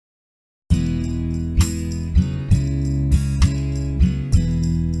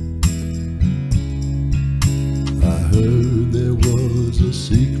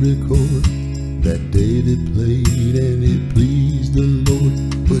secret chord that David played and it pleased the Lord.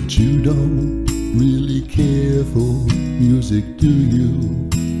 But you don't really care for music, do you?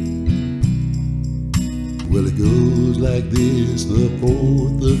 Well, it goes like this: the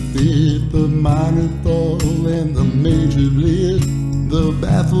fourth, the fifth, the minor fall, and the major lift. The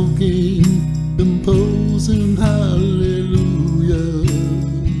baffled king composing hallelujah,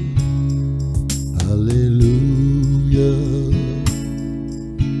 hallelujah,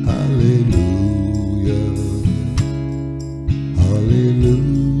 hallelujah,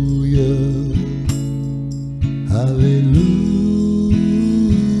 hallelujah, hallelujah.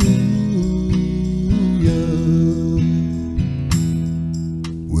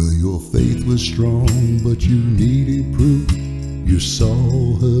 Well, your faith was strong, but you needed proof. You saw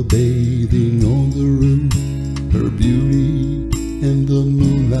her bathing on the roof. Her beauty and the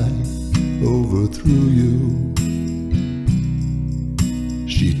moonlight overthrew you.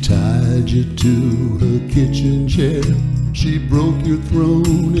 She tied you to her kitchen chair. She broke your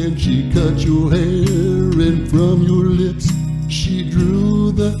throne and she cut your hair. And from your lips she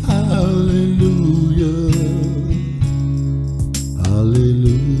drew the hallelujah,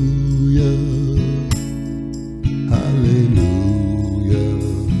 hallelujah, hallelujah.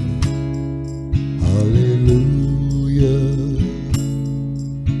 Hallelujah,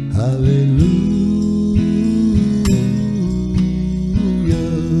 hallelujah.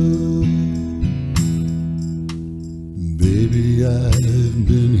 Baby, I've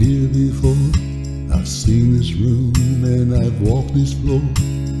been here before. I've seen this room and I've walked this floor.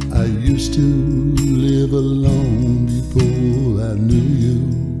 I used to live alone before I knew you.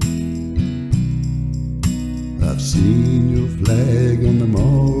 I've seen your flag on the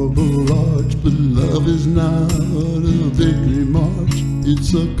marble arch, but love is not a victory march.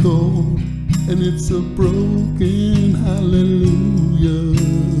 It's a cold and it's a broken hallelujah,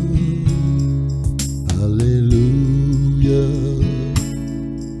 hallelujah,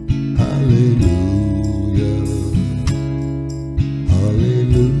 hallelujah,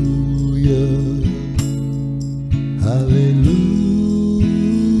 hallelujah, hallelujah.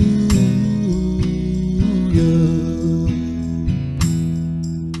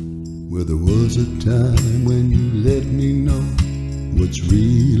 Well, there was a time when you let me know what's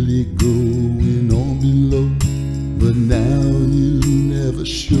really going on below, but now you never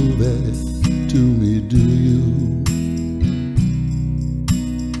show that to me, do you?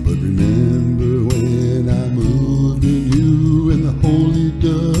 But remember when I moved in you and the holy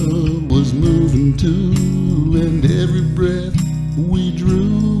dove was moving too, and every breath we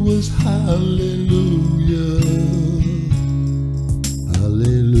drew was hallelujah,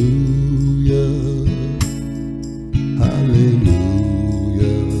 hallelujah, hallelujah,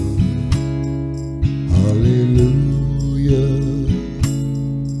 hallelujah,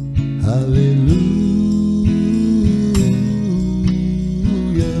 hallelujah.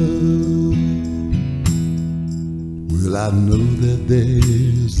 Well, I know that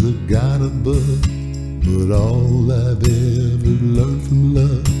there's a God above, but all I've ever learned from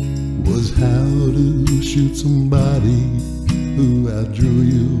love was how to shoot somebody who outdrew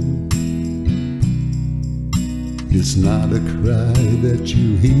you. It's not a cry that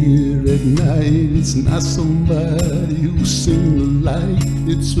you hear at night. It's not somebody who sings the light.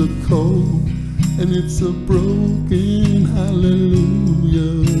 It's a cold and it's a broken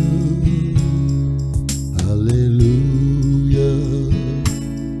hallelujah,